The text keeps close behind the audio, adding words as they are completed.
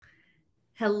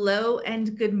Hello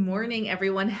and good morning,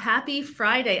 everyone. Happy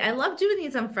Friday. I love doing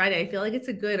these on Friday. I feel like it's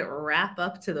a good wrap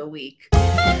up to the week.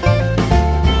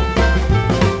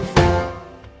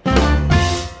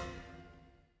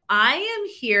 I am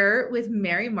here with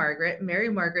MaryMargaret.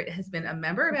 MaryMargaret has been a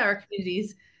member of our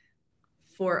communities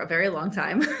for a very long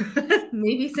time,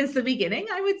 maybe since the beginning,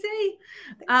 I would say.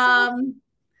 So.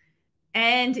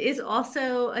 And is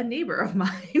also a neighbor of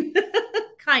mine,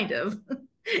 kind of.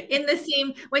 In the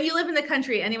same, when you live in the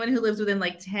country, anyone who lives within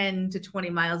like 10 to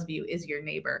 20 miles of you is your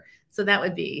neighbor. So that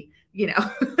would be,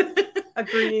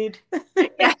 Agreed.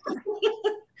 Yeah.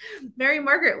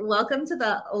 MaryMargaret, welcome to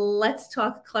the Let's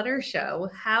Talk Clutter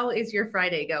show. How is your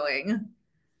Friday going?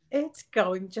 It's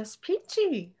going just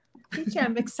peachy. Peachy.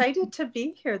 I'm excited to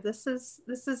be here. This is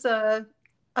a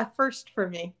first for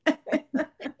me.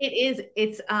 It is.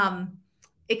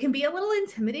 It can be a little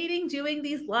intimidating doing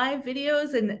these live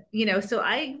videos. And, so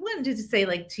I wanted to say,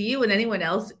 like, to you and anyone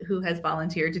else who has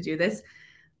volunteered to do this,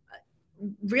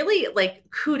 really, like,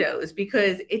 kudos,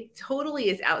 because it totally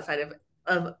is outside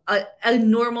of a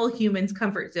normal human's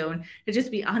comfort zone to just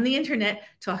be on the internet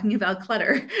talking about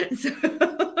clutter.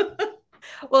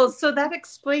 Well, so that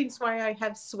explains why I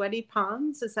have sweaty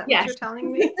palms. Is that what Yes. you're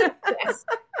telling me? Yes.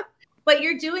 But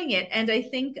you're doing it. And I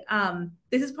think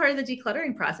this is part of the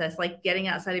decluttering process, like getting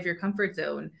outside of your comfort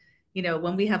zone.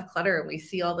 When we have clutter and we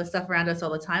see all the stuff around us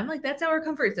all the time, like that's our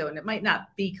comfort zone. It might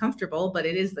not be comfortable, but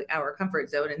it is our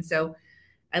comfort zone. And so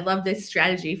I love this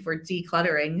strategy for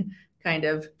decluttering, kind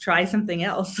of try something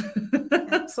else.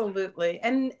 Absolutely.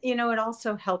 And, it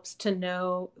also helps to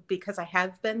know, because I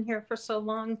have been here for so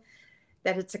long,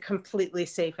 that it's a completely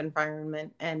safe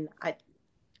environment. And I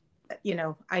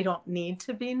don't need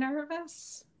to be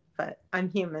nervous, but I'm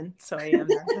human, so I am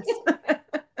nervous.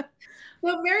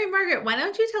 Well, MaryMargaret, why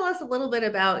don't you tell us a little bit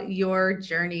about your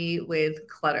journey with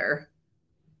clutter?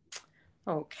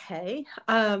 Okay.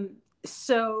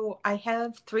 So I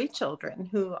have three children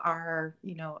who are,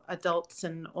 adults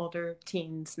and older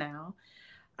teens now.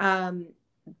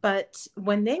 But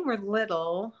when they were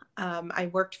little, I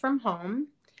worked from home.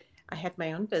 I had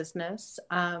my own business.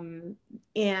 And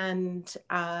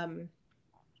I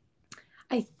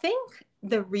think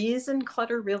the reason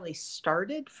clutter really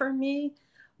started for me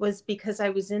was because I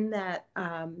was in that,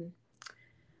 I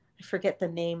forget the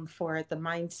name for it, the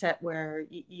mindset where,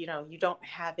 you don't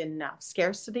have enough,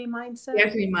 scarcity mindset.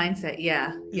 Scarcity mindset.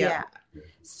 Yeah. Yeah.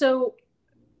 So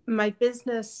my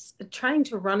business, trying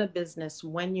to run a business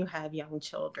when you have young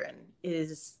children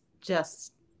is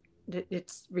just,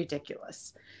 it's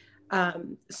ridiculous.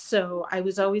 So I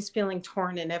was always feeling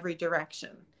torn in every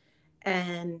direction,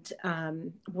 and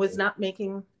was not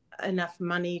making enough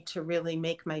money to really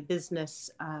make my business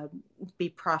be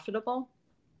profitable.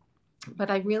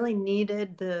 But I really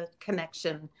needed the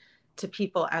connection to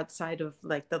people outside of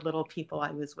like the little people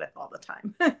I was with all the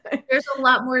time. There's a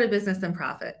lot more to business than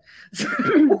profit.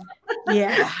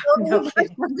 Yeah. No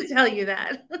kidding. To tell you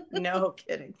that. No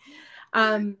kidding.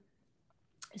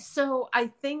 So I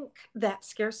think that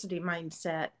scarcity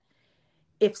mindset,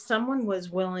 if someone was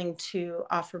willing to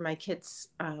offer my kids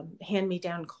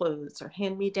hand-me-down clothes or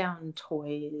hand-me-down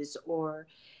toys, or,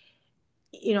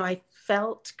 I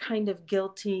felt kind of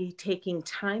guilty taking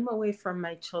time away from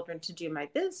my children to do my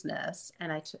business.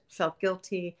 And I felt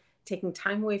guilty taking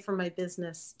time away from my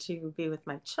business to be with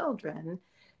my children.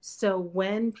 So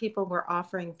when people were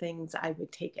offering things, I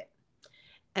would take it.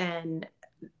 And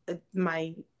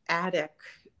my attic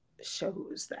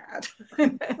shows that.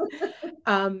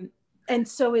 And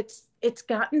so it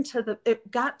got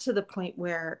to the point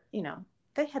where,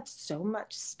 they had so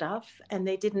much stuff and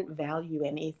they didn't value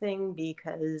anything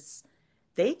because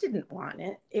they didn't want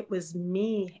it. It was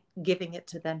me giving it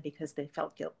to them because they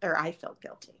felt guilt, or I felt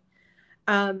guilty.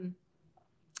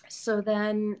 So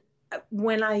then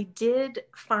when I did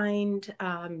find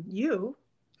you,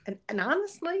 and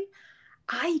honestly,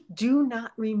 I do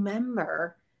not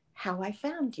remember how I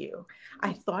found you.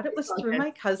 I thought it was through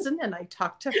my cousin, and I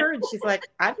talked to her and she's like,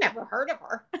 I've never heard of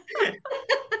her.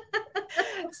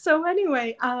 So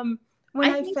anyway,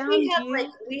 when I found you,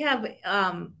 we have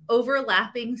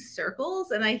overlapping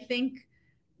circles, and I think,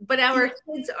 but our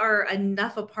kids are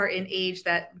enough apart in age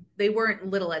that they weren't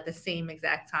little at the same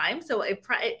exact time. So it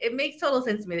makes total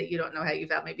sense to me that you don't know how you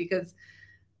found me, because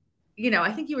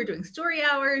I think you were doing story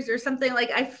hours or something.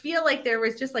 Like, I feel like there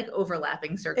was just like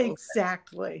overlapping circles.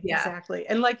 Exactly. Yeah. Exactly.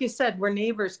 And like you said, we're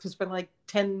neighbors because we're like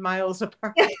 10 miles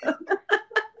apart.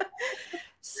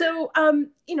 So,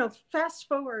 fast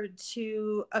forward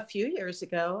to a few years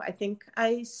ago, I think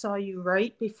I saw you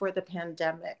right before the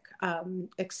pandemic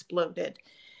exploded.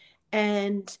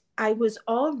 And I was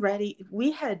already,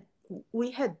 we had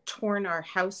we had torn our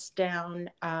house down.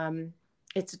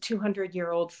 It's a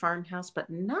 200-year-old farmhouse, but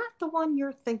not the one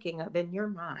you're thinking of in your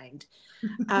mind.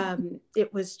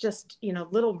 It was just,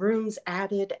 little rooms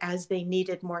added as they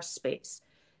needed more space.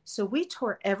 So we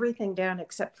tore everything down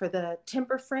except for the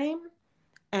timber frame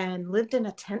and lived in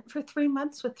a tent for 3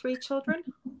 months with 3 children.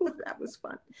 That was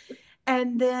fun.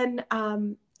 And then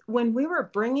when we were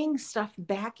bringing stuff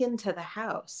back into the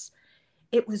house,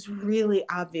 it was really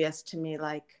obvious to me,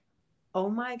 like, oh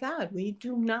my God, we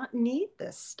do not need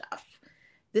this stuff.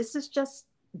 This is just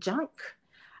junk.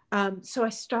 So I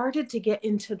started to get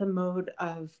into the mode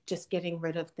of just getting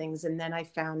rid of things. And then I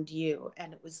found you.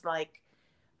 And it was like,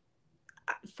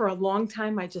 for a long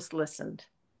time, I just listened.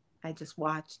 I just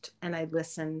watched and I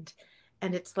listened.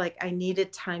 And it's like I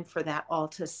needed time for that all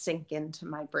to sink into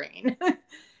my brain.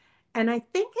 And I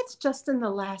think it's just in the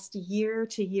last year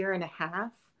to year and a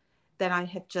half that I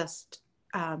have just,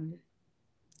 I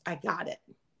got it.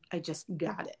 I just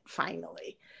got it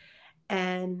finally.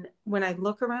 And when I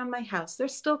look around my house,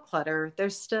 there's still clutter.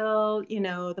 There's still,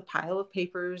 the pile of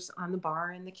papers on the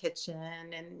bar in the kitchen,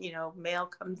 and, mail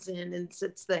comes in and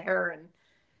sits there, and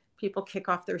people kick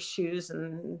off their shoes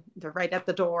and they're right at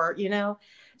the door,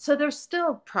 So there's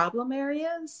still problem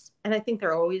areas. And I think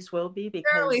there always will be,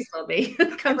 because There always will be.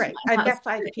 right. I've got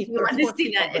 5 people. You want to see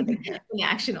people that in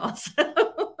action also.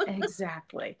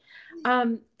 Exactly.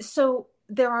 So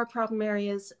there are problem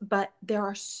areas, but there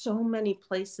are so many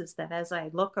places that as I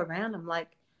look around, I'm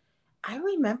like, I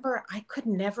remember I could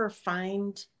never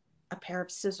find a pair of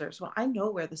scissors. Well, I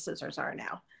know where the scissors are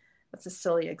now. That's a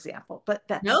silly example, but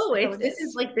that's no,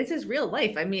 this is real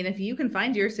life. I mean, if you can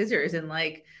find your scissors in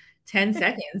like 10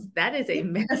 seconds, that is a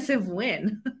massive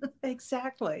win.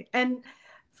 Exactly. And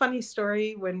funny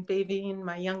story, when baby,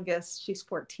 my youngest, she's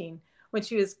 14, when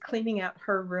she was cleaning out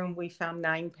her room, we found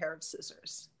 9 pair of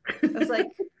scissors. I was like,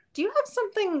 do you have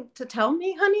something to tell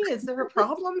me, honey? Is there a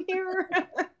problem here?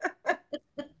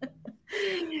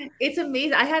 It's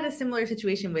amazing. I had a similar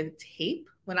situation with tape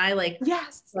when I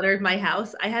yes, cluttered my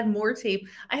house. I had more tape.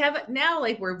 I have it now,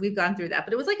 like, where we've gone through that,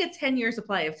 but it was like a 10-year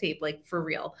supply of tape, like, for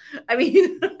real. I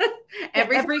mean,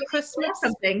 every Christmas,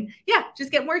 something. Yeah,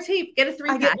 just get more tape. Get a 3-pack.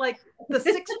 I get like the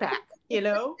 6-pack,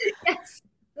 Yes.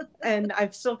 And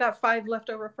I've still got 5 left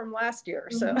over from last year.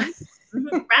 So I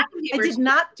did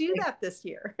not do that this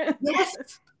year. Yes.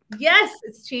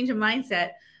 It's change of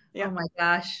mindset. Yeah. Oh my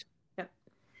gosh. Yeah.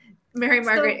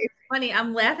 MaryMargaret, it's funny.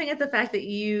 I'm laughing at the fact that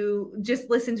you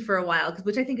just listened for a while,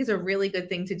 which I think is a really good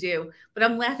thing to do. But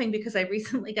I'm laughing because I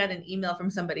recently got an email from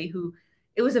somebody who,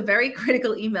 it was a very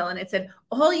critical email, and it said,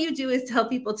 all you do is tell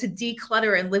people to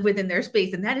declutter and live within their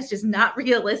space. And that is just not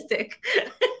realistic.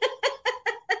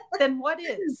 Then what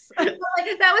is?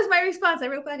 That was my response. I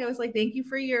wrote back, I was like, thank you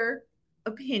for your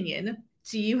opinion.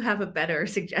 Do you have a better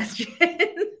suggestion?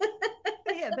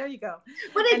 Yeah, there you go.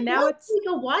 But it now it's take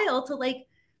a while to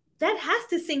that has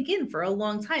to sink in for a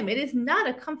long time. It is not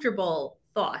a comfortable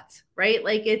thought, right?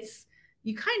 Like,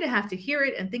 you kind of have to hear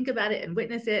it and think about it and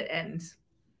witness it. And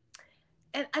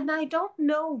I don't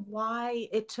know why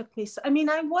it took me. I mean,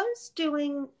 I was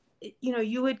doing,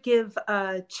 you would give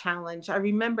a challenge. I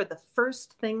remember the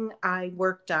first thing I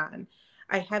worked on,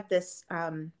 I have this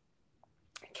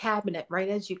cabinet right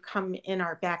as you come in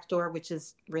our back door, which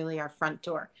is really our front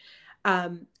door.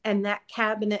 And that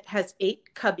cabinet has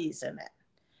 8 cubbies in it.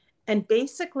 And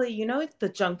basically, the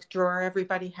junk drawer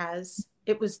everybody has,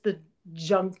 it was the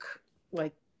junk,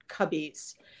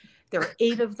 cubbies. There were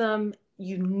 8 of them.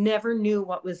 You never knew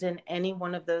what was in any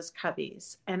one of those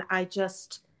cubbies. And I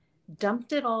just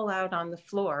dumped it all out on the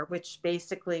floor, which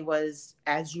basically was,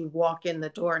 as you walk in the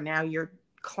door, now you're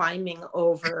climbing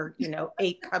over,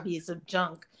 8 cubbies of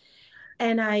junk.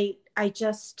 And I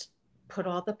just put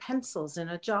all the pencils in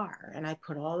a jar, and I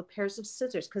put all the pairs of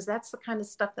scissors, because that's the kind of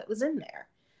stuff that was in there,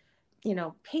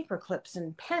 paper clips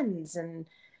and pens. And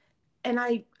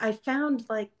I found,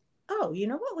 oh, you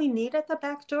know what we need at the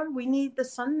back door? We need the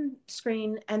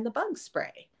sunscreen and the bug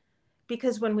spray,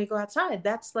 because when we go outside,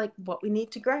 that's what we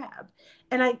need to grab.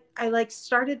 And I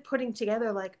started putting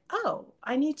together oh,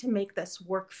 I need to make this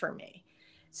work for me.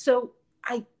 So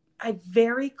I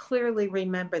very clearly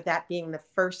remember that being the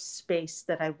first space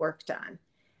that I worked on.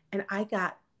 And I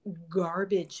got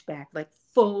garbage bag,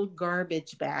 full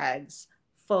garbage bags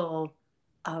full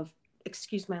of,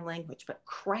 excuse my language, but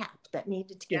crap that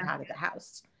needed to get out of the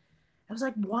house. I was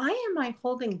like, why am I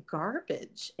holding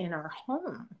garbage in our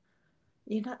home?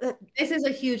 This is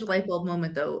a huge light bulb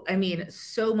moment, though. I mean,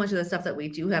 so much of the stuff that we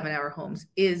do have in our homes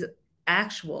is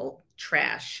actual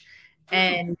trash.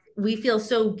 And we feel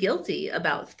so guilty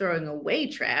about throwing away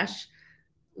trash,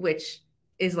 which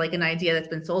is an idea that's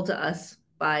been sold to us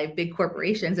by big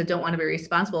corporations that don't want to be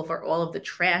responsible for all of the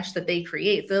trash that they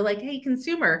create. So they're like, hey,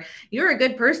 consumer, you're a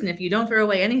good person if you don't throw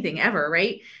away anything ever,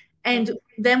 right? And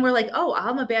then we're like, oh,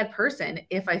 I'm a bad person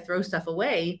if I throw stuff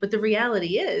away. But the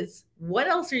reality is, what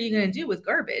else are you going to do with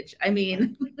garbage? I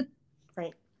mean,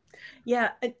 Right.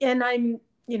 Yeah. And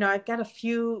I've got a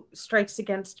few strikes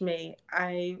against me.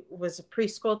 I was a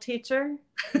preschool teacher.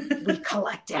 We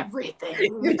collect everything.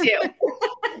 you do.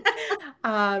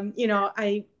 I'm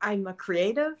a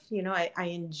creative, I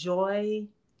enjoy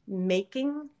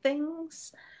making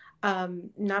things.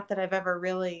 Not that I've ever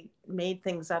really made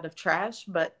things out of trash,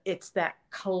 but it's that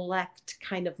collect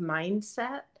kind of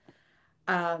mindset.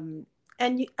 And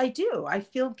I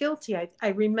feel guilty. I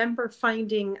remember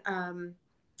finding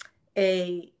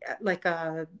a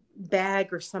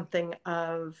bag or something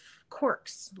of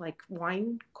corks, like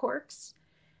wine corks.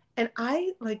 And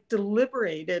I like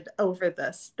deliberated over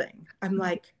this thing. I'm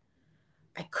like,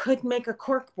 I could make a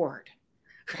cork board,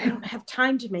 but I don't have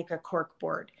time to make a cork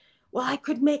board. Well, I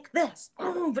could make this.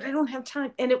 Oh, but I don't have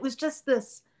time. And it was just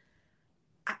this.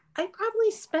 I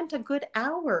probably spent a good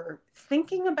hour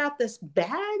thinking about this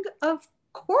bag of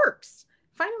corks.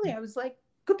 Finally, I was like,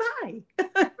 goodbye.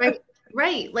 Right.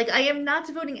 Right. Like I am not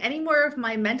devoting any more of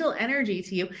my mental energy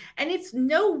to you. And it's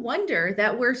no wonder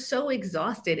that we're so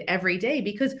exhausted every day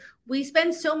because we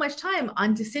spend so much time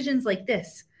on decisions like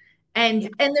this.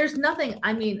 And there's nothing,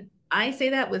 I mean, I say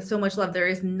that with so much love. There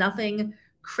is nothing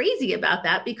crazy about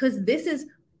that because this is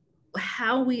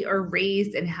how we are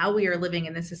raised and how we are living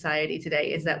in this society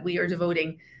today is that we are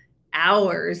devoting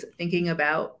hours thinking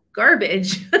about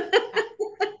garbage.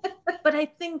 But I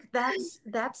think that's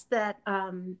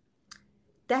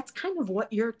kind of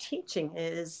what you're teaching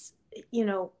is,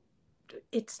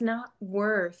 it's not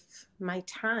worth my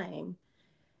time.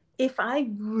 If I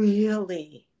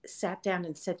really sat down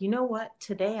and said, you know what,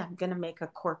 today I'm going to make a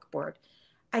cork board,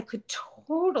 I could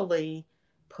totally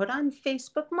put on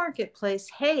Facebook Marketplace,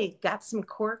 hey, got some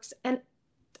corks. And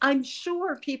I'm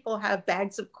sure people have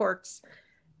bags of corks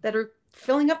that are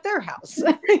filling up their house. In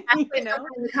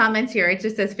the comments here, it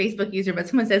just says Facebook user, but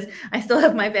someone says, I still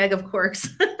have my bag of corks.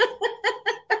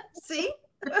 See?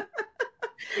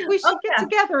 We should get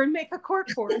together and make a cork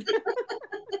board.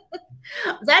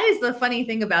 That is the funny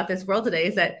thing about this world today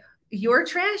is that your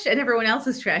trash and everyone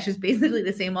else's trash is basically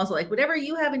the same also. Like whatever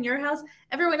you have in your house,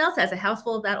 everyone else has a house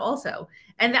full of that also.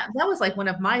 And that was like one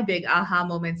of my big aha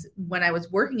moments when I was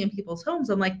working in people's homes.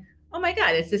 I'm like, oh my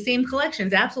God, it's the same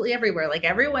collections absolutely everywhere. Like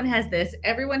everyone has this,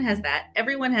 everyone has that,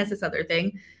 everyone has this other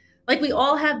thing. Like we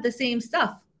all have the same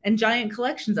stuff and giant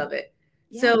collections of it.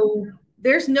 Yeah. So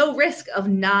there's no risk of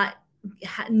not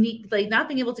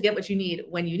being able to get what you need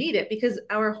when you need it because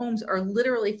our homes are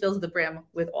literally filled to the brim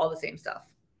with all the same stuff.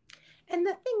 And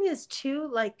the thing is too,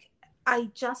 like I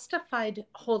justified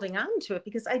holding on to it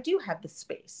because I do have the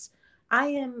space. I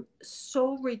am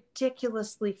so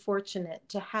ridiculously fortunate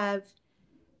to have,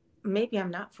 maybe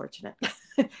I'm not fortunate,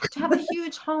 to have a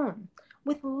huge home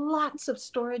with lots of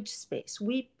storage space.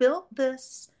 We built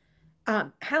this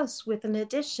house with an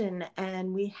addition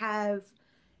and we have,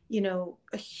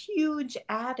 a huge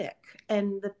attic.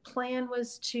 And the plan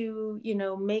was to,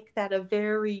 make that a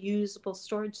very usable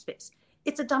storage space.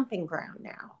 It's a dumping ground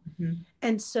now. Mm-hmm.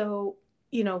 And so,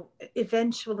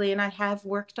 eventually, and I have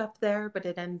worked up there, but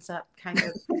it ends up kind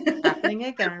of happening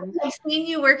again. I've seen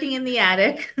you working in the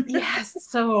attic. Yes,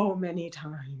 so many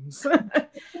times.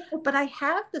 But I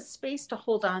have the space to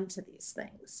hold on to these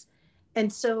things.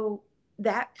 And so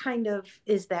that kind of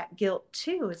is that guilt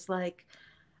too. It's like,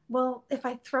 well, if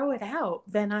I throw it out,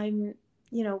 then I'm,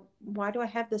 why do I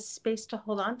have this space to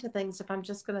hold on to things if I'm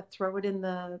just going to throw it in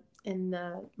the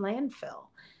landfill?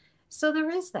 So there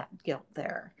is that guilt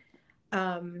there.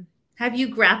 Have you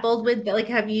grappled with, like,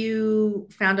 have you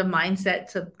found a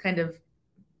mindset to kind of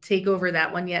take over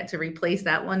that one yet, to replace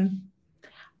that one?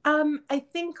 I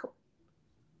think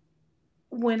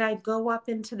when I go up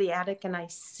into the attic and I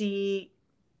see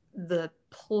the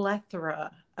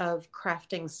plethora of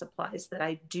crafting supplies that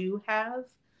I do have,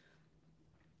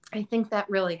 I think that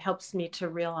really helps me to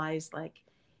realize, like,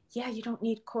 yeah, you don't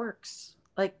need corks.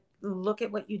 Like, look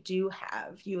at what you do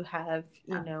have. You have,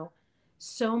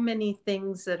 so many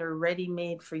things that are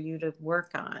ready-made for you to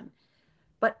work on.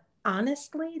 But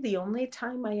honestly, the only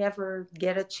time I ever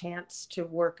get a chance to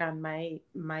work on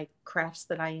my crafts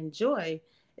that I enjoy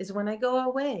is when I go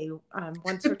away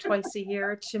once or twice a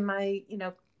year to my,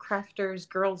 crafters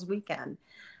girls weekend.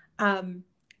 And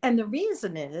the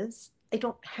reason is I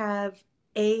don't have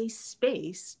a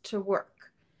space to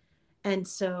work. And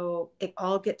so it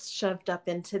all gets shoved up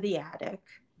into the attic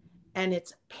and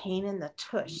it's a pain in the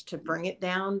tush to bring it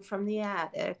down from the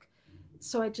attic.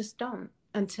 So I just don't.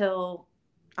 until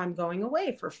I'm going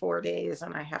away for 4 days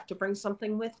and I have to bring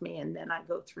something with me. And then I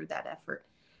go through that effort.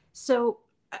 So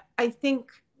I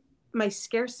think my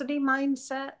scarcity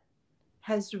mindset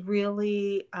has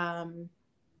really,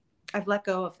 I've let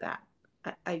go of that.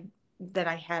 That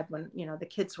I had when, the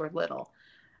kids were little.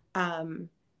 Um,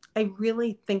 I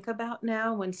really think about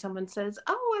now when someone says,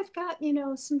 "Oh, I've got,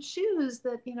 some shoes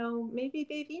that, maybe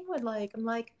baby would like." I'm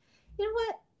like, you know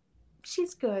what?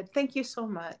 She's good. Thank you so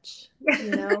much. I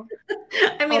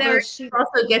mean, Although our she,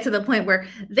 also get to the point where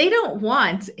they don't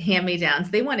want hand-me-downs.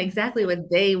 They want exactly what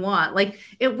they want. Like,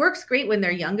 it works great when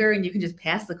they're younger and you can just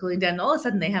pass the cooling down, and all of a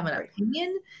sudden they have an right.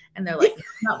 opinion and they're like, "I'm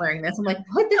not wearing this." I'm like,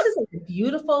 "What? This is like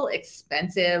beautiful,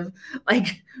 expensive.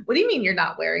 Like, what do you mean you're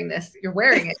not wearing this? You're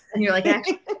wearing it." And you're like,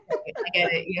 "Actually, I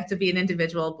get it. You have to be an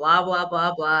individual, blah, blah,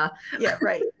 blah, blah." Yeah,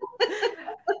 right.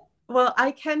 Well, I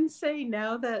can say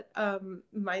now that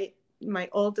my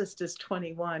oldest is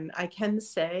 21, I can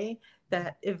say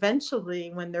that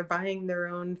eventually when they're buying their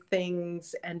own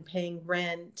things and paying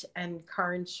rent and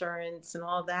car insurance and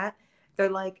all that, they're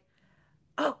like,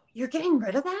 "Oh, you're getting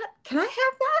rid of that? Can I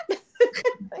have that?"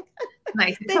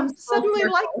 Nice. It They comes full suddenly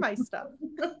like circle. my stuff.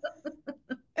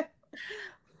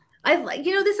 I like,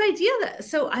 this idea that,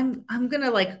 so I'm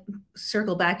gonna like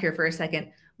circle back here for a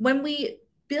second. When we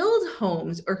build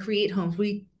homes or create homes,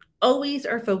 we always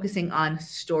are focusing on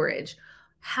storage.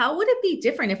 How would it be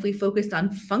different if we focused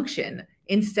on function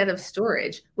instead of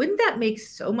storage? Wouldn't that make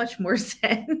so much more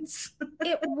sense?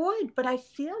 It would, but I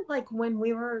feel like when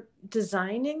we were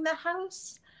designing the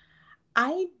house,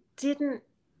 I didn't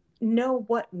know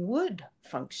what would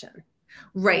function.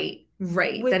 Right,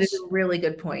 right. That is Which a really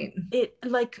good point. it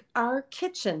like our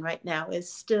kitchen right now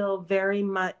is still very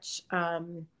much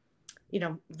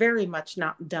very much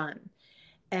not done,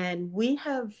 and we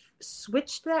have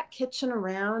switched that kitchen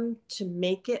around to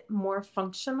make it more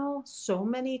functional so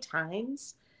many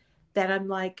times that I'm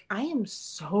like, I am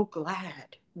so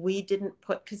glad we didn't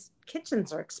put, because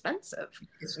kitchens are expensive.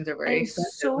 Kitchens are I very am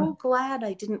expensive. so glad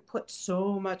I didn't put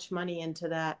so much money into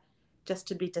that just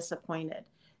to be disappointed.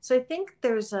 So I think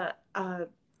there's a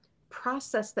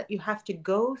process that you have to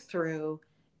go through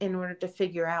in order to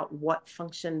figure out what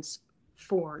functions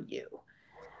for you.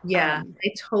 Yeah, Um,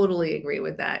 I totally agree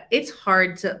with that. It's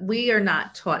hard to, we are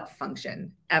not taught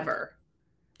function ever.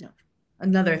 no,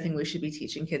 Another thing we should be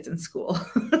teaching kids in school.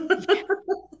 yeah,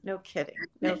 no kidding,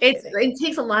 no kidding. It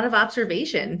takes a lot of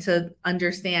observation to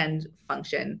understand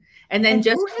function. And then And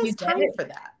just who when has you get time it, for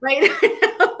that? right?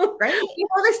 Right?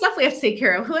 All this stuff we have to take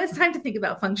care of. Who has time to think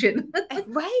about function?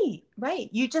 Right, right.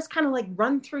 You just kind of like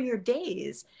run through your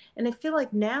days. And I feel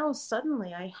like now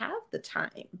suddenly I have the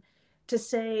time to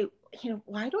say,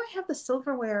 why do I have the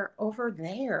silverware over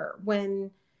there when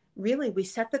really we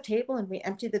set the table and we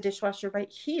empty the dishwasher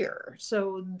right here?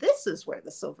 So this is where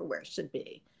the silverware should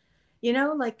be.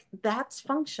 Like that's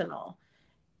functional.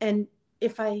 And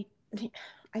if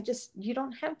you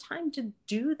don't have time to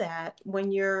do that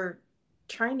when you're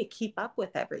trying to keep up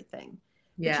with everything.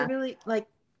 But you Yeah. really like,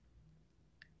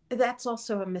 that's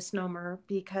also a misnomer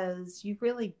because you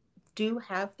really do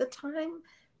have the time,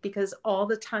 because all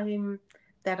the time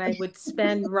that I would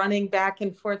spend running back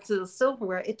and forth to the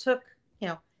silverware, it took,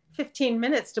 15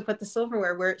 minutes to put the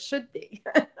silverware where it should be.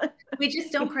 We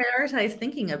just don't prioritize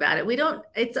thinking about it. We don't,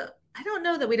 I don't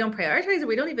know that we don't prioritize it.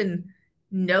 We don't even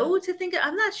know to think.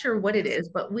 I'm not sure what it is,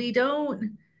 but we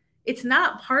don't, it's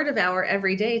not part of our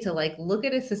everyday to like look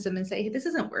at a system and say, "Hey, this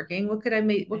isn't working. What could I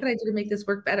make? What could I do to make this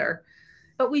work better?"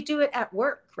 But we do it at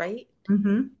work, right?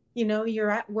 Mm-hmm.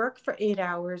 You're at work for 8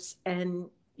 hours and,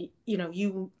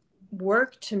 you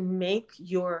work to make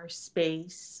your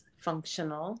space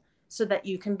functional so that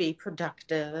you can be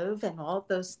productive and all of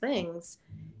those things.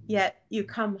 Yet you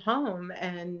come home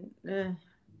and,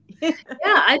 Yeah,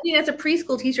 I mean, as a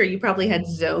preschool teacher, you probably had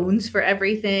zones for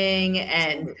everything,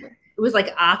 and absolutely. it was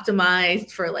like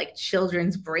optimized for like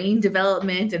children's brain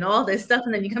development and all this stuff.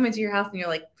 And then you come into your house and you're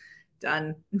like,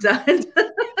 done, done.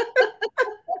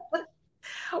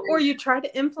 Or you try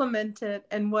to implement it,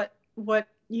 and what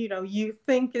you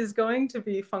think is going to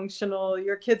be functional,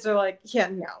 your kids are like, yeah,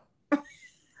 no.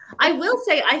 I will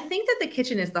say, I think that the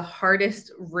kitchen is the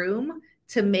hardest room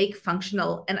to make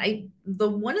functional. And the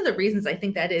one of the reasons I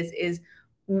think that is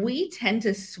we tend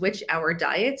to switch our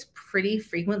diets pretty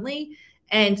frequently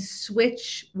and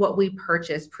switch what we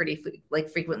purchase pretty like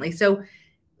frequently. So,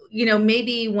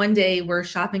 maybe one day we're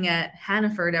shopping at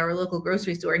Hannaford, our local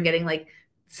grocery store, and getting like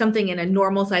something in a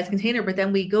normal size container, but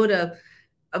then we go to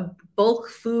a bulk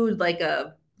food like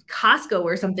a Costco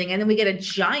or something, and then we get a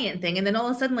giant thing, and then all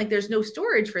of a sudden like there's no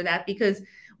storage for that because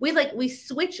we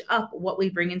switch up what we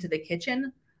bring into the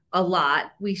kitchen a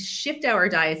lot. We shift our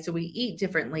diets so we eat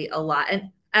differently a lot. And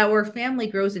our family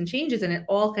grows and changes, and it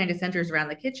all kind of centers around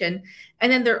the kitchen. And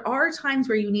then there are times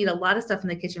where you need a lot of stuff in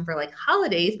the kitchen for like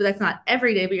holidays, but that's not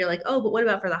every day. But you're like, oh, but what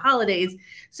about for the holidays?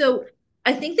 So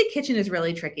I think the kitchen is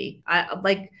really tricky. I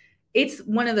like it's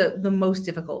one of the most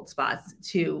difficult spots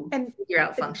to And figure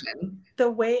out function.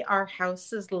 the way our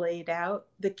house is laid out,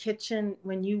 the kitchen,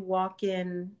 when you walk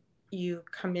in, you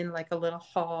come in like a little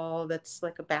hall that's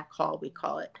like a back hall, we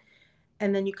call it.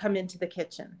 And then you come into the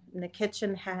kitchen. And the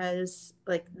kitchen has,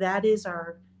 like, that is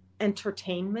our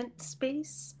entertainment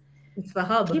space. It's the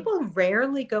hub. People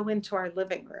rarely go into our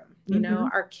living room. You know,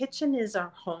 Mm-hmm. our kitchen is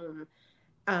our home.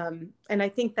 And I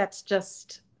think that's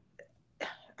just,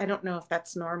 I don't know if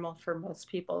that's normal for most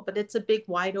people, but it's a big,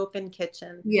 wide open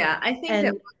kitchen. Yeah, I think that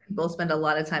And people spend a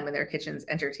lot of time in their kitchens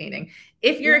entertaining.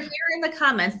 If you're yeah, here in the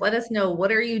comments, let us know,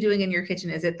 what are you doing in your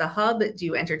kitchen? Is it the hub? Do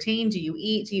you entertain? Do you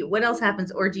eat? What else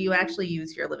happens? Or do you actually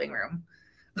use your living room?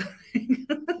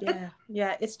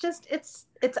 yeah. It's just, it's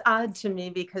odd to me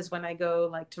because when I go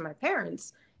like to my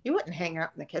parents, you wouldn't hang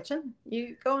out in the kitchen.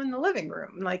 You go in the living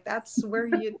room. Like that's where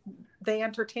they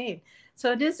entertain.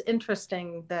 So it is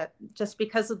interesting that just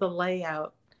because of the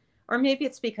layout, or maybe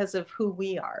it's because of who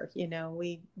we are, you know,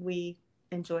 we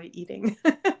enjoy eating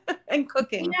and We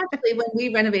cooking. actually, when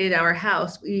we renovated our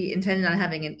house, we intended on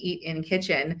having an eat-in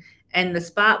kitchen, and the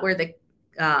spot where the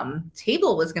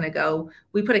table was going to go,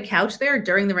 we put a couch there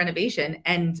during the renovation,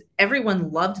 and everyone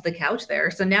loved the couch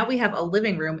there. So now we have a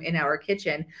living room in our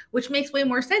kitchen, which makes way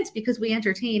more sense because we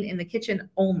entertain in the kitchen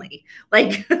only.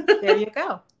 Like, There you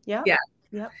go. Yep. yeah.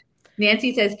 Yep.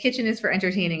 Nancy says kitchen is for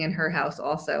entertaining in her house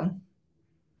also.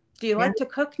 Do you Yeah. like to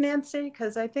cook, Nancy?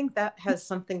 Because I think that has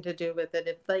something to do with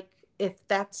it. If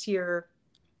that's your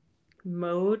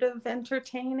mode of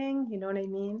entertaining, you know what I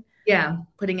mean? Yeah.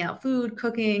 Putting out food,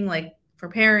 cooking, like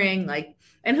preparing, like,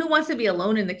 and who wants to be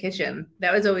alone in the kitchen?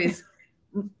 That was always,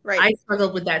 Right. I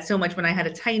struggled with that so much when I had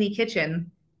a tiny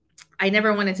kitchen. I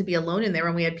never wanted to be alone in there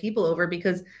when we had people over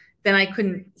because then I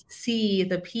couldn't see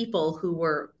the people who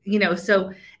were,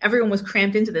 so everyone was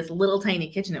cramped into this little tiny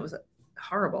kitchen. It was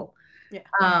horrible. Yeah.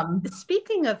 Um,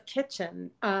 Speaking of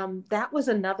kitchen, that was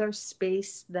another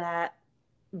space that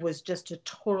was just a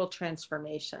total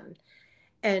transformation.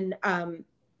 And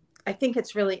I think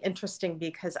it's really interesting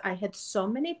because I had so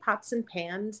many pots and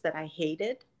pans that I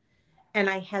hated, and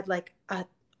I had like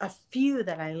a few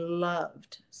that I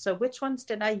loved. So which ones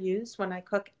did I use when I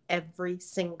cook every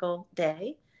single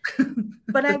day?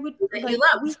 But I would that you like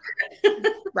loved.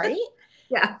 right?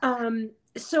 Yeah.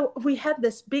 So we had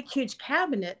this big, huge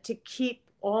cabinet to keep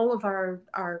all of our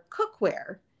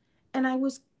cookware. And I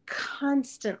was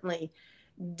constantly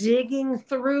digging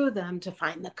through them to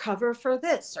find the cover for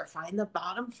this or find the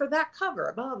bottom for that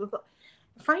cover, blah, blah, blah.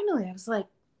 Finally, I was like,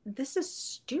 this is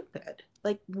stupid.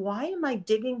 Like, why am I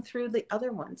digging through the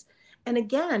other ones? And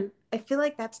again, I feel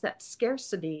like that's that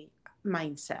scarcity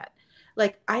mindset.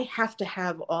 Like, I have to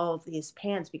have all of these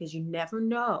pans because you never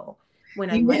know when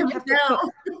I You might never have to know.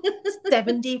 cook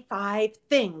 75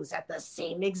 things at the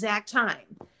same exact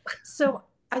time. So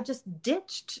I just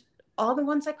ditched all the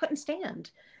ones I couldn't stand.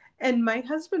 And my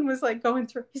husband was like going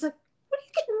through, he's like, what are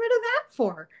you getting rid of that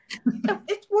for?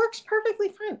 It works perfectly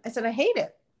fine. I said, I hate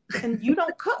it. And you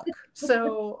don't cook.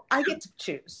 So I get to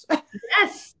choose.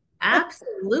 Yes,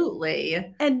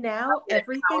 absolutely. And now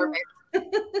Empowerment.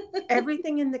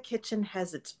 everything in the kitchen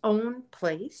has its own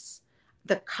place.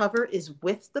 The cover is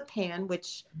with the pan,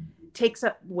 which takes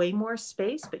up way more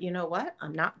space, but you know what?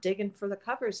 I'm not digging for the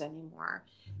covers anymore.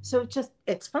 So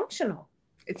it's functional,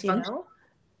 It's you functional. know?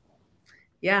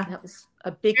 Yeah. That was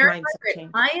a big Mary mindset Margaret,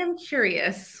 change. I am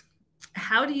curious,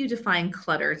 how do you define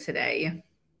clutter today?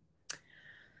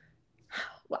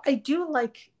 Well, I do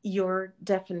like your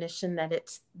definition that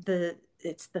it's the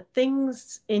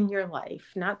things in your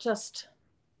life, not just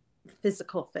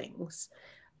physical things,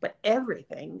 but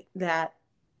everything that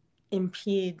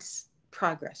impedes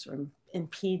progress or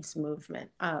impedes movement.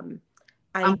 I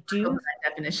I'm with do that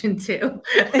definition too.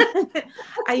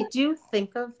 I do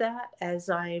think of that as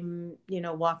I'm,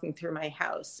 walking through my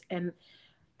house. And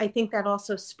I think that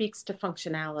also speaks to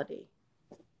functionality.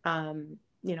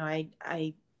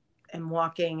 I am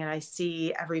walking and I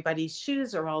see everybody's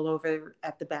shoes are all over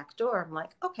at the back door. I'm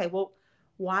like, okay, well,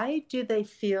 why do they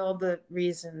feel the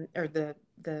reason or the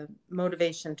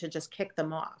motivation to just kick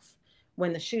them off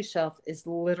when the shoe shelf is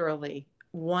literally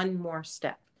one more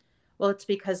step? Well, it's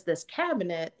because this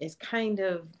cabinet is kind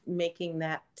of making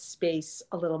that space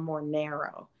a little more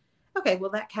narrow. Okay,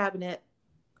 well, that cabinet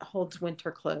holds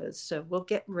winter clothes, so we'll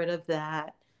get rid of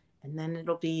that, and then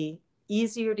it'll be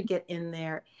easier to get in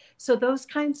there. So those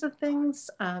kinds of things,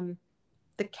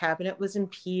 the cabinet was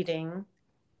impeding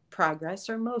progress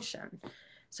or motion.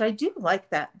 So I do like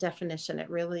that definition. It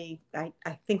really, I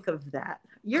think of that.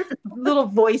 Your little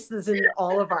voices in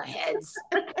all of our heads.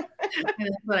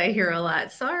 That's what I hear a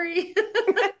lot. Sorry.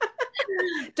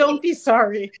 Don't be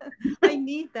sorry. I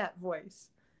need that voice.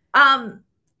 And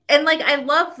like, I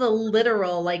love the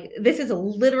literal, like, this is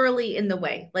literally in the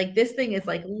way. Like, this thing is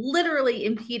like literally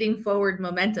impeding forward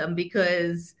momentum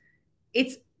because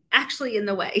it's actually in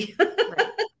the way. Right.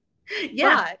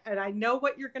 Yeah. But, and I know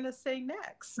what you're going to say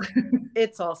next,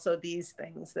 it's also these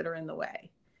things that are in the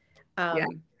way. Yeah.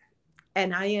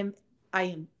 And I am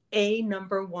a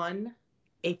number one,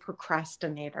 a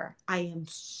procrastinator. I am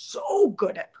so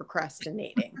good at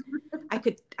procrastinating. I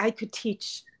could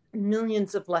teach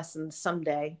millions of lessons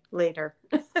someday later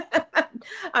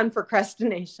on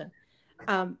procrastination.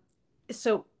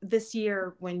 So this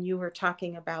year, when you were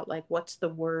talking about like, what's the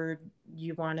word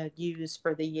you want to use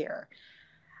for the year?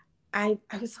 I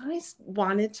was always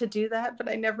wanted to do that, but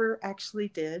I never actually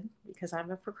did because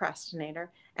I'm a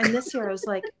procrastinator. And this year I was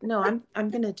like, no, I'm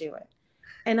going to do it.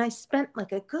 And I spent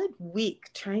like a good week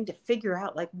trying to figure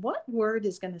out like what word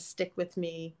is going to stick with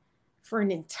me for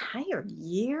an entire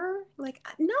year. Like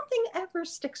nothing ever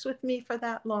sticks with me for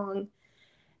that long.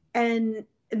 And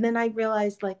then I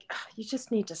realized like, oh, you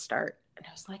just need to start. And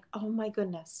I was like, oh my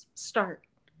goodness, start.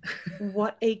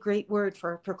 What a great word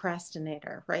for a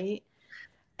procrastinator, right?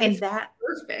 And It's that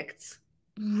perfect.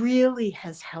 really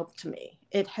has helped me.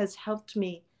 It has helped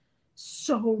me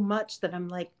so much that I'm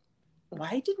like,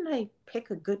 why didn't I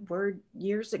pick a good word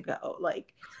years ago?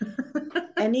 Like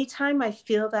anytime I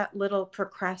feel that little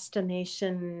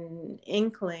procrastination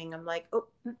inkling, I'm like, oh,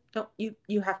 don't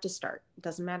you have to start. It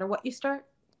doesn't matter what you start,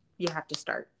 you have to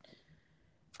start.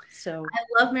 So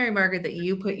I love, MaryMargaret, that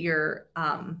you put your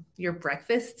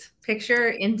breakfast picture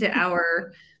into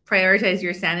our prioritize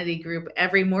your sanity group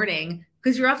every morning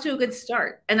because you're off to a good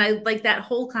start. And I like that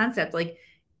whole concept. Like,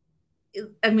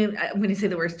 I mean, I'm going to say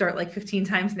the word start like 15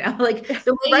 times now. Like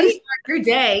the way right? you start your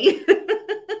day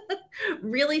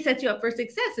really sets you up for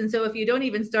success. And so if you don't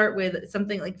even start with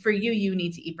something like for you, you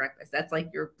need to eat breakfast. That's like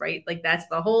your right. Like that's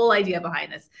the whole idea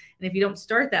behind this. And if you don't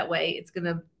start that way, it's going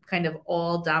to kind of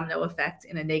all domino effect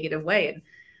in a negative way. And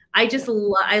I just,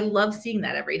 I love seeing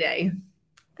that every day.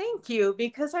 Thank you,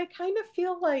 because I kind of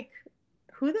feel like,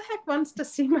 who the heck wants to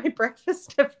see my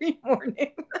breakfast every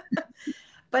morning?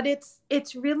 But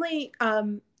it's really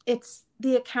it's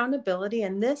the accountability,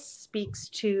 and this speaks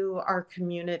to our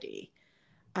community.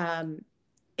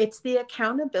 It's the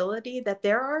accountability that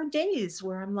there are days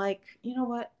where I'm like, you know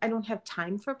what, I don't have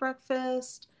time for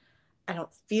breakfast. I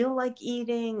don't feel like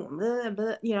eating, blah,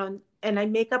 blah, you know, and I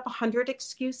make up 100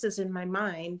 excuses in my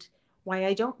mind why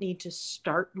I don't need to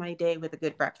start my day with a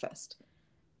good breakfast.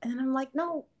 And I'm like,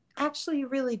 no, actually, you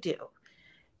really do.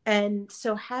 And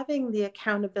so having the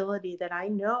accountability that I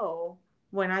know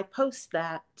when I post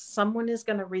that, someone is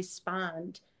going to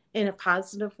respond in a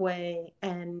positive way.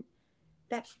 And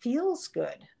that feels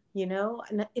good, you know,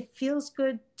 and it feels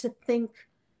good to think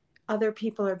other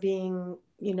people are being,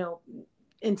 you know,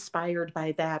 inspired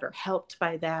by that or helped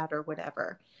by that or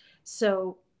whatever.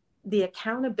 So the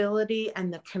accountability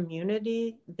and the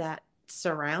community that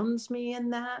surrounds me in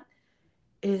that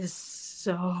is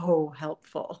so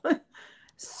helpful.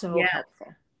 So Yeah.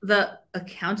 helpful. The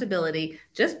accountability,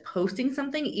 just posting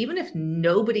something, even if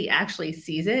nobody actually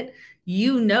sees it,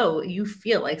 you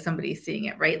feel like somebody's seeing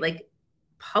it, right? Like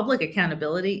public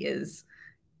accountability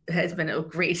has been a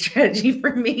great strategy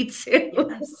for me too.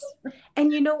 Yes.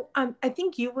 And you know, I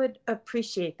think you would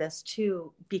appreciate this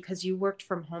too, because you worked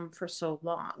from home for so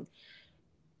long.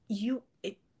 You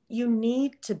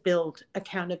need to build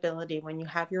accountability when you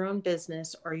have your own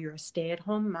business or you're a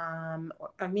stay-at-home mom.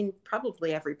 Or, I mean,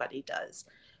 probably everybody does.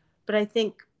 But I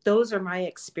think those are my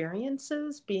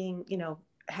experiences being, you know,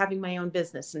 having my own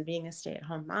business and being a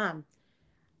stay-at-home mom.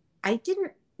 I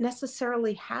didn't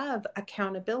necessarily have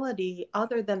accountability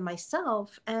other than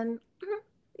myself. And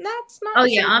that's Oh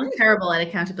not yeah, so I'm great. terrible at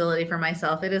accountability for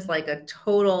myself. It is like a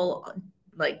total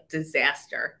like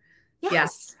disaster. Yeah.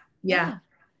 Yes. Yeah. Yeah.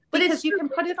 But it's Because you true. can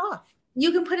put it off.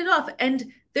 You can put it off and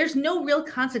there's no real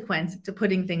consequence to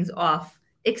putting things off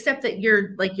except that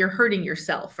you're hurting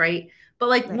yourself, right? But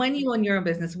like Right. when you own your own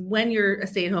business, when you're a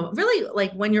stay-at-home, really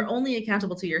like when you're only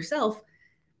accountable to yourself,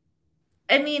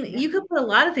 I mean, Yeah. you can put a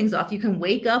lot of things off. You can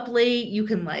wake up late, you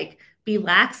can like be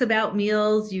lax about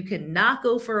meals, you can not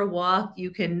go for a walk,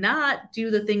 you cannot do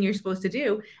the thing you're supposed to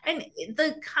do. And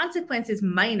the consequence is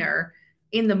minor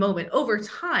in the moment. Over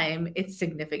time, it's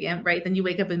significant, right? Then you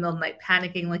wake up in the middle of the night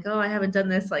panicking, like, oh, I haven't done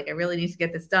this. Like, I really need to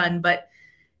get this done. But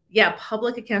yeah,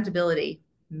 public accountability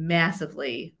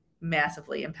massively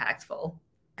massively impactful.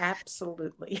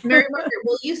 Absolutely.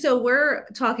 MaryMargaret, so we're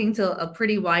talking to a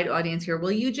pretty wide audience here.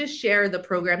 Will you just share the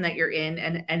program that you're in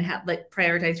and like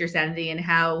prioritize your sanity and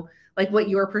how, like, what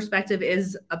your perspective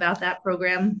is about that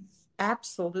program?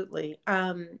 Absolutely.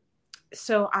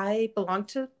 So I belong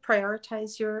to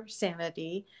Prioritize Your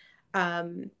Sanity.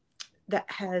 That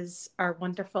has our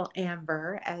wonderful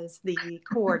Amber as the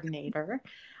coordinator.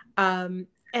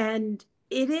 And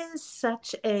it is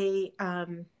such a,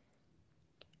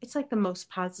 it's like the most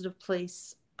positive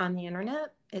place on the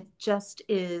internet. It just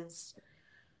is.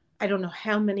 I don't know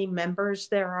how many members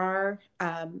there are,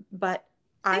 but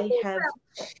I I think have.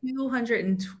 around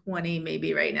 220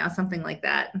 maybe right now, something like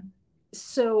that.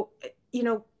 So,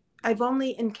 I've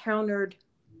only encountered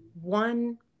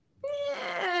one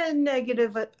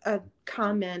negative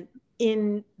comment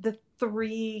in the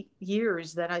 3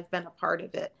 years that I've been a part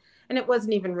of it. And it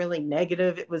wasn't even really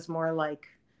negative. It was more like,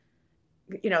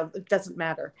 it doesn't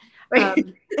matter.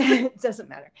 It doesn't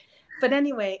matter. But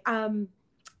anyway,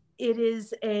 it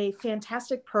is a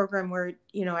fantastic program where,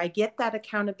 I get that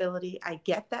accountability. I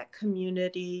get that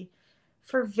community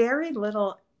for very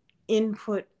little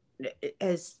input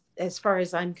as far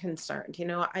as I'm concerned.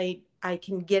 I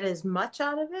can get as much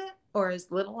out of it or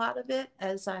as little out of it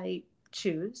as I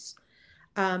choose.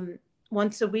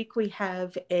 Once a week, we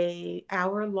have a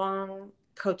hour-long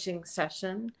coaching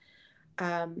session,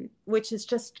 which is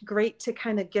just great to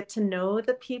kind of get to know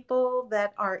the people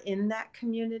that are in that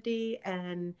community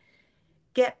and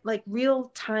get like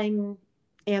real-time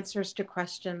answers to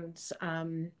questions,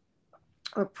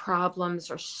 or problems,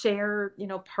 or share,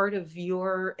 part of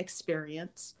your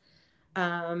experience.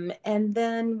 And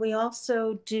then we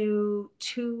also do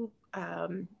 2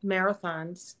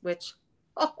 marathons, which,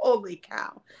 holy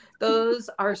cow, those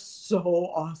are so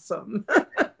awesome.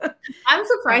 I'm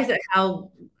surprised at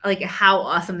how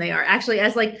awesome they are. Actually,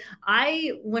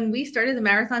 when we started the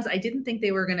marathons, I didn't think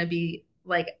they were going to be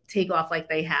like take off like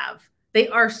they have. They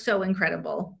are so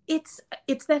incredible. It's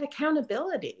that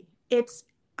accountability.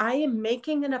 I am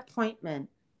making an appointment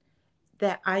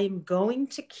that I am going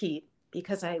to keep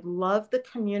because I love the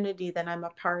community that I'm a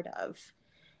part of.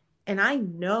 And I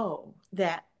know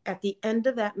that at the end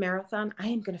of that marathon, I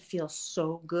am going to feel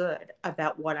so good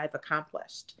about what I've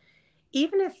accomplished.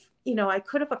 Even if, I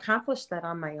could have accomplished that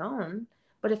on my own,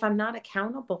 but if I'm not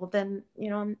accountable, then,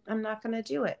 I'm not going to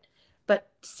do it. But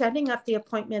setting up the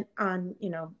appointment on,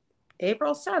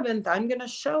 April 7th, I'm going to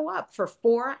show up for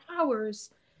 4 hours.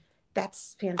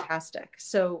 That's fantastic.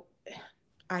 So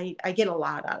I get a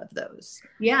lot out of those.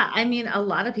 Yeah, I mean, a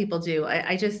lot of people do.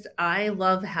 I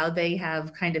love how they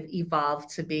have kind of evolved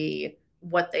to be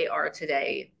what they are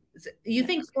today. You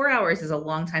think 4 hours is a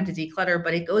long time to declutter,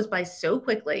 but it goes by so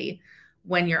quickly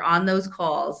when you're on those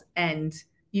calls and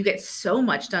you get so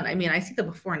much done. I mean, I see the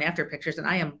before and after pictures and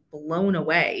I am blown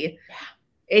away.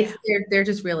 Yeah. They're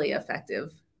just really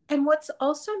effective. And what's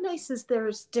also nice is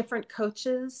there's different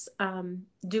coaches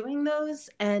doing those.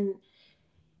 And,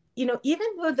 even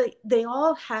though they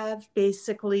all have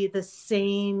basically the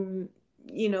same,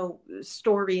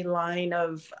 storyline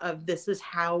of this is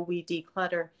how we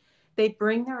declutter, they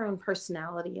bring their own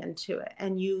personality into it.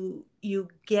 And you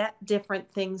get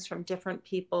different things from different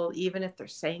people, even if they're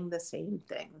saying the same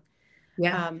thing.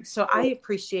 Yeah. So I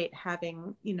appreciate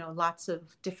having, lots of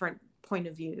different point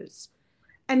of views.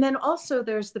 And then also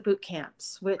there's the boot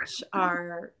camps, which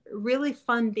are really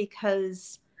fun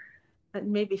because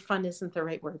maybe fun isn't the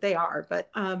right word. They are, but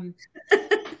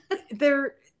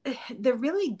they're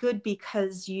really good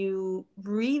because you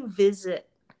revisit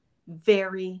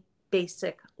very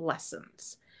basic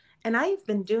lessons. And I've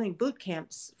been doing boot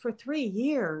camps for 3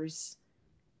 years.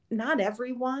 Not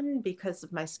everyone because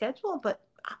of my schedule, but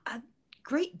a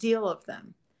great deal of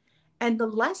them. And the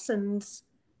lessons,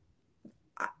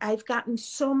 I've gotten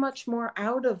so much more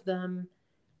out of them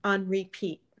on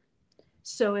repeat.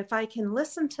 So if I can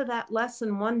listen to that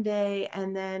lesson one day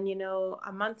and then,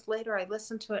 a month later I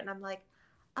listen to it and I'm like,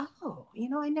 oh,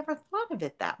 I never thought of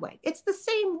it that way. It's the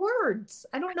same words.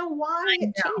 I don't know why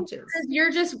it changes.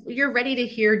 You're ready to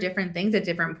hear different things at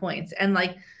different points. And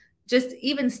like, just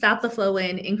even stop the flow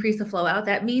in, increase the flow out.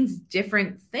 That means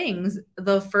different things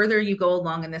the further you go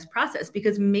along in this process,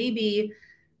 because maybe,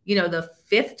 the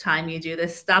 5th time you do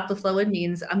this, stop the flow in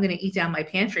means I'm going to eat down my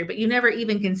pantry, but you never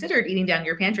even considered eating down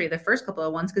your pantry the first couple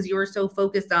of ones because you were so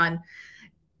focused on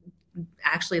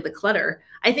actually the clutter.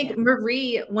 I think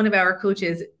Marie, one of our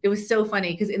coaches, it was so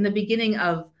funny because in the beginning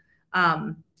of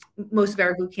most of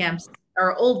our boot camps,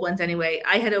 our old ones anyway,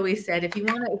 I had always said, if you're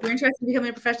interested in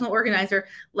becoming a professional organizer,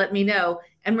 let me know.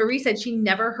 And Marie said she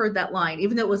never heard that line,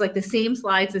 even though it was like the same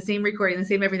slides, the same recording, the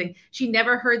same everything. She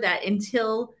never heard that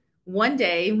until one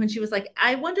day when she was like,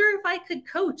 I wonder if I could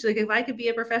coach, like if I could be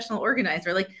a professional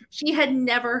organizer. Like she had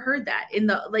never heard that in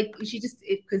the, like she just,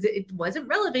 because it wasn't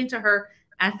relevant to her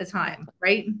at the time,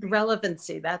 right?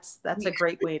 Relevancy. That's a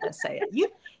great way to say it. You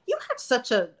have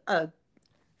such a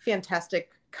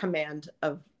fantastic command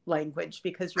of language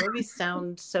because you always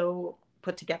sound so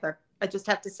put together. I just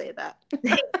have to say that.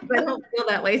 I don't feel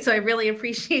that way, so I really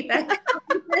appreciate that.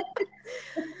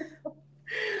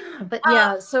 But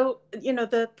yeah, so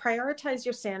the prioritize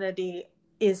your sanity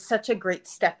is such a great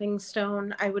stepping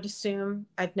stone. I would assume.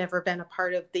 I've never been a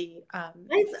part of the I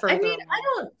mean,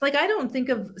 I don't think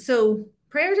of, so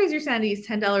prioritize your sanity is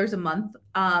 $10 a month,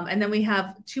 and then we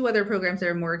have two other programs that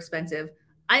are more expensive.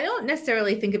 I don't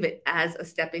necessarily think of it as a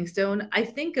stepping stone. I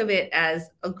think of it as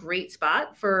a great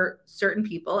spot for certain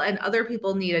people, and other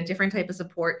people need a different type of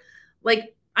support.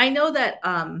 Like I know that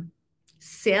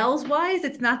sales wise,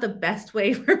 it's not the best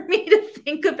way for me to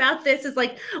think about this. Is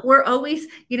like we're always,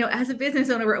 as a business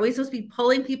owner, we're always supposed to be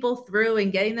pulling people through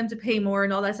and getting them to pay more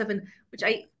and all that stuff. And which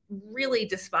I really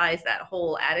despise that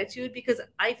whole attitude, because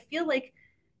I feel like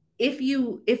if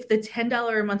the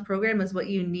 $10 a month program is what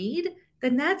you need,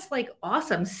 then that's like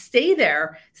awesome. Stay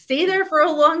there for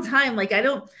a long time. Like I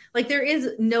don't, like there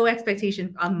is no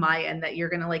expectation on my end that you're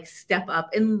going to like step up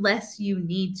unless you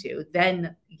need to.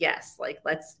 Then yes, like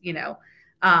let's,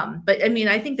 but I mean,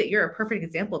 I think that you're a perfect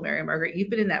example, MaryMargaret.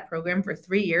 You've been in that program for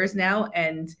 3 years now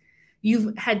and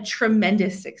you've had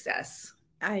tremendous success.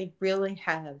 I really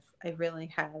have.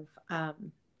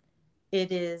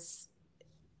 It is,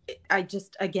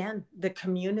 again, the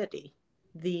community,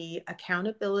 the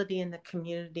accountability in the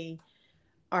community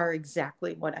are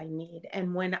exactly what I need.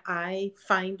 And when I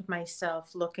find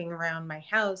myself looking around my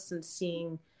house and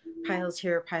seeing piles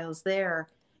here, piles there,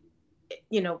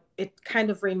 it kind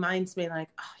of reminds me like,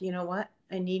 oh, you know what?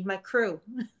 I need my crew.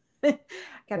 Got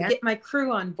to get my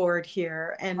crew on board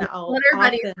here. And where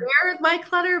are my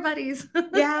clutter buddies?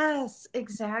 Yes,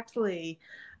 exactly.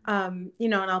 And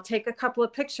I'll take a couple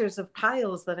of pictures of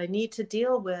piles that I need to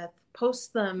deal with,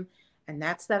 post them. And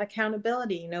that's that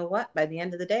accountability. You know what? By the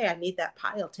end of the day, I need that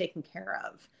pile taken care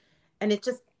of. And it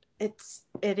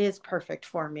is perfect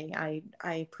for me. I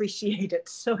appreciate it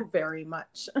so very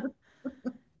much.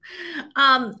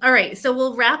 All right. So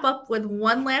we'll wrap up with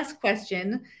one last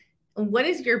question. What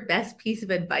is your best piece of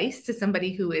advice to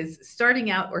somebody who is starting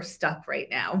out or stuck right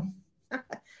now?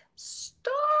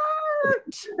 Start.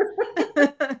 START.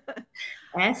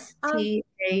 Actually,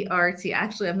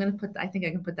 I think I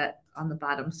can put that on the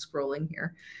bottom scrolling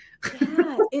here.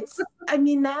 Yeah,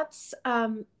 that's,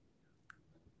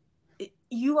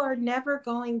 you are never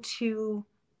going to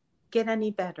get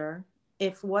any better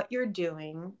if what you're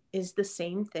doing is the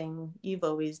same thing you've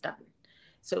always done.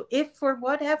 So if for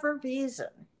whatever reason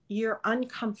you're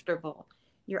uncomfortable,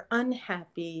 you're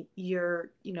unhappy,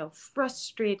 you're,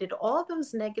 frustrated, all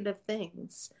those negative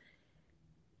things,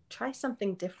 try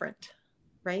something different,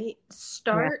 right?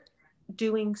 Start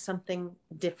doing something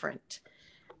different.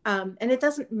 And it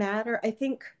doesn't matter. I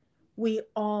think we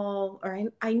all, or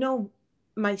I know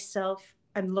myself,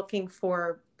 I'm looking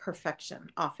for perfection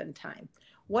oftentimes.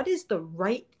 What is the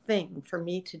right thing for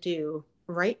me to do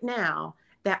right now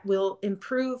that will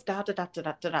improve da da da da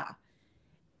da da da?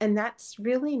 And that's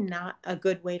really not a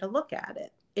good way to look at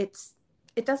it.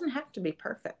 It doesn't have to be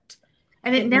perfect.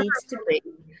 And it never needs to be.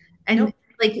 And nope.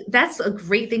 Like, that's a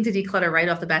great thing to declutter right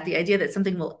off the bat. The idea that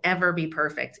something will ever be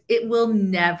perfect. It will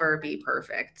never be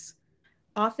perfect.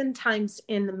 Oftentimes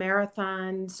in the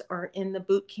marathons or in the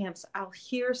boot camps, I'll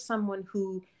hear someone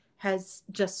who has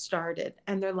just started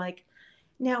and they're like,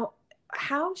 now,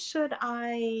 how should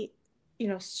I,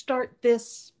 start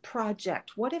this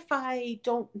project? What if I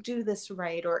don't do this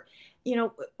right? Or,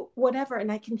 whatever.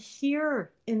 And I can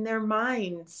hear in their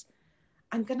minds,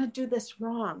 I'm going to do this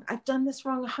wrong. I've done this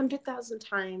wrong 100,000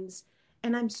 times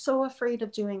and I'm so afraid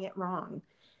of doing it wrong.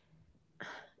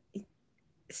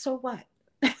 So what?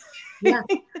 Yeah,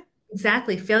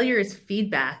 exactly. Failure is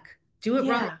feedback. Do it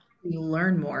wrong, you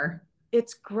learn more.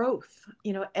 It's growth.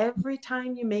 Every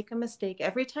time you make a mistake,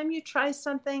 every time you try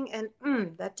something and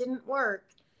that didn't work,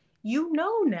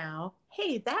 now,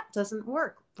 hey, that doesn't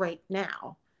work right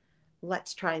now.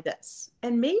 Let's try this.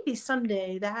 And maybe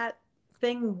someday that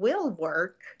thing will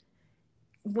work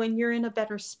when you're in a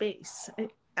better space.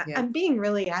 I'm being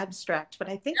really abstract, but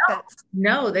I think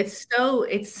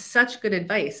it's such good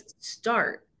advice.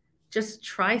 Start. Just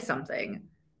try something.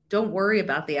 Don't worry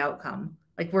about the outcome.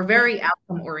 Like, we're very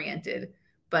outcome oriented,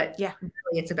 but really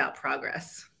it's about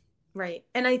progress. Right.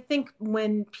 And I think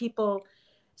when people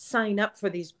sign up for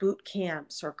these boot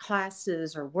camps or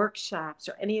classes or workshops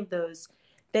or any of those,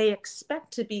 they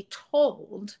expect to be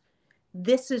told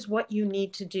this is what you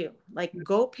need to do. Like,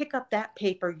 go pick up that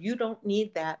paper. You don't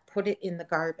need that. Put it in the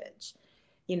garbage.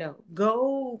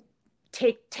 Go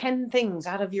take 10 things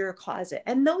out of your closet.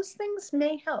 And those things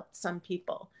may help some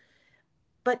people,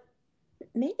 but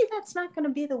maybe that's not going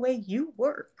to be the way you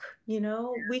work.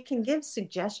 We can give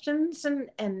suggestions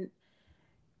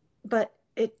but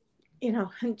it,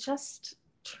 just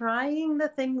trying the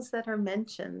things that are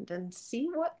mentioned and see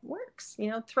what works.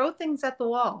 Throw things at the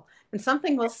wall and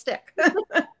something will stick.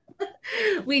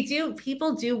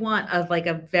 People do want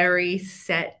a very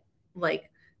set,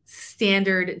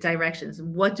 standard directions.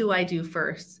 What do I do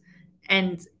first?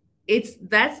 And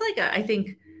that's I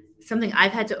think something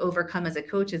I've had to overcome as a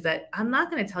coach is that I'm not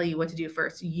going to tell you what to do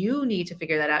first. You need to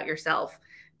figure that out yourself,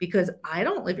 because I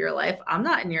don't live your life. I'm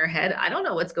not in your head. I don't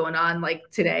know what's going on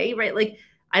today, right?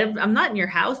 I'm not in your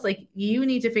house. You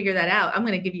need to figure that out. I'm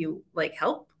going to give you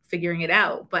help figuring it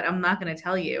out, but I'm not going to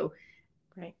tell you.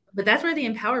 Right. But that's where the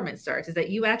empowerment starts, is that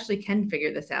you actually can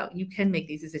figure this out. You can make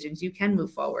these decisions. You can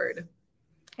move forward.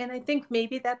 And I think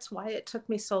maybe that's why it took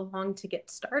me so long to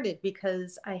get started,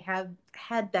 because I have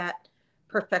had that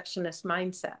perfectionist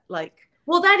mindset.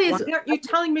 Well, that is, why aren't you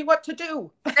telling me what to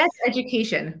do? That's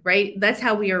education, right? That's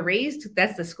how we are raised.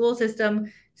 That's the school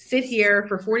system. Sit here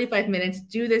for 45 minutes,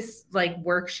 do this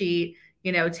worksheet,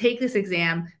 take this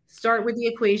exam, start with the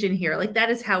equation here.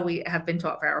 That is how we have been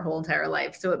taught for our whole entire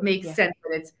life. So it makes sense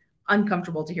that it's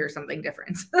uncomfortable to hear something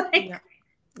different.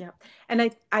 Yeah.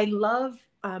 And I love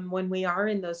when we are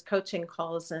in those coaching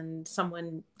calls and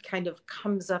someone kind of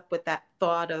comes up with that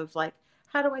thought of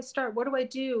how do I start? What do I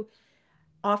do?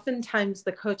 Oftentimes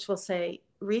the coach will say,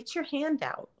 reach your hand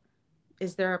out.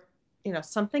 Is there,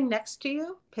 something next to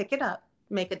you? Pick it up,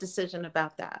 make a decision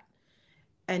about that.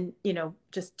 And,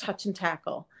 just touch and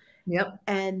tackle. Yep.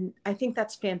 And I think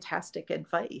that's fantastic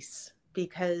advice,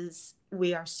 because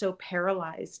we are so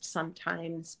paralyzed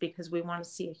sometimes because we want to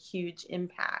see a huge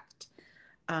impact.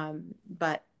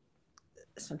 But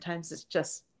sometimes it's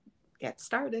just get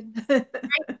started. Right.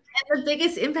 And the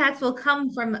biggest impacts will come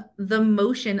from the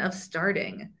motion of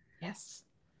starting. Yes.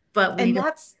 But we don't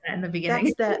do that in the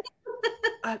beginning. That's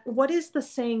that. What is the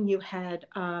saying you had?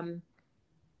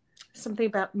 Something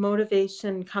about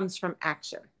motivation comes from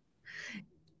action.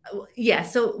 Yeah.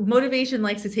 So motivation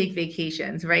likes to take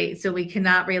vacations, right? So we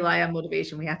cannot rely on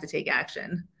motivation. We have to take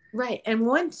action. Right. And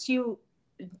once you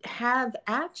have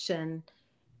action,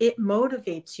 it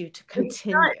motivates you to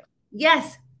continue.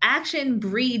 Yes. Action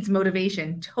breeds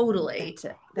motivation. Totally.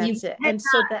 That's it. And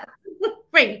so that,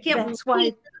 right. You can't, that's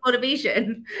why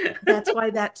motivation. That's why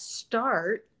that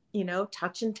start,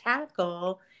 touch and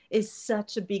tackle is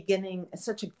such a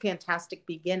fantastic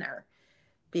beginner,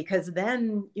 because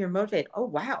then you're motivated. Oh,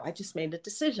 wow, I just made a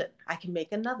decision. I can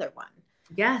make another one.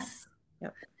 Yes.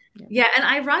 Yep. Yeah. And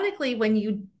ironically, when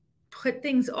you put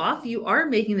things off, you are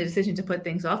making the decision to put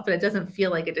things off, but it doesn't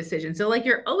feel like a decision. So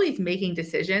you're always making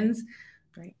decisions,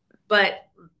 right? But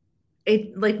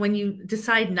it when you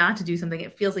decide not to do something,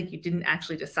 it feels like you didn't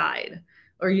actually decide,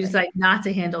 or you decide not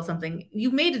to handle something.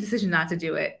 You made a decision not to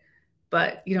do it,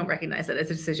 but you don't recognize that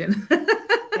as a decision.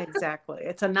 Exactly.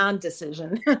 It's a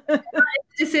non-decision.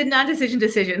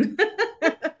 Non-decision.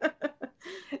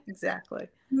 Exactly.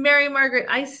 MaryMargaret,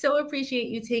 I so appreciate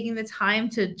you taking the time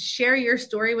to share your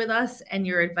story with us and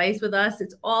your advice with us.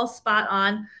 It's all spot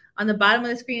on. On the bottom of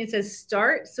the screen, it says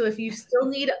start. So if you still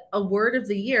need a word of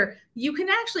the year, you can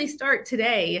actually start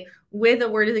today with a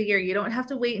word of the year. You don't have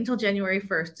to wait until January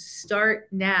 1st. Start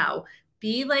now.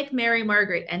 Be like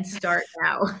MaryMargaret and start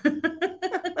now.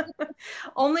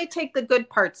 Only take the good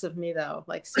parts of me, though.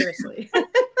 Seriously.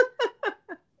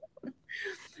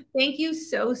 Thank you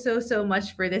so, so, so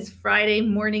much for this Friday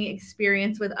morning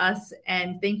experience with us.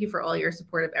 And thank you for all your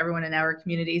support of everyone in our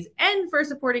communities, and for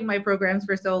supporting my programs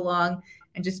for so long,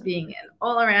 and just being an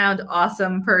all around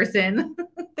awesome person.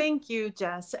 Thank you,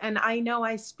 Jess. And I know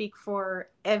I speak for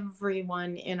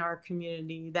everyone in our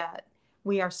community that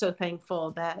we are so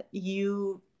thankful that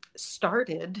you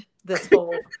started this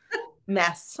whole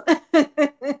mess.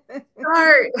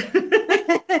 Start.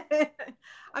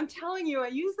 I'm telling you, I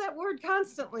use that word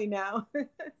constantly now.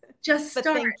 Just start.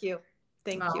 But thank you.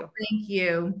 Thank you. Thank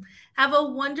you. Have a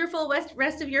wonderful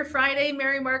rest of your Friday,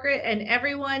 MaryMargaret, and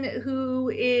everyone who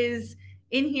is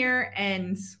in here.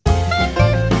 And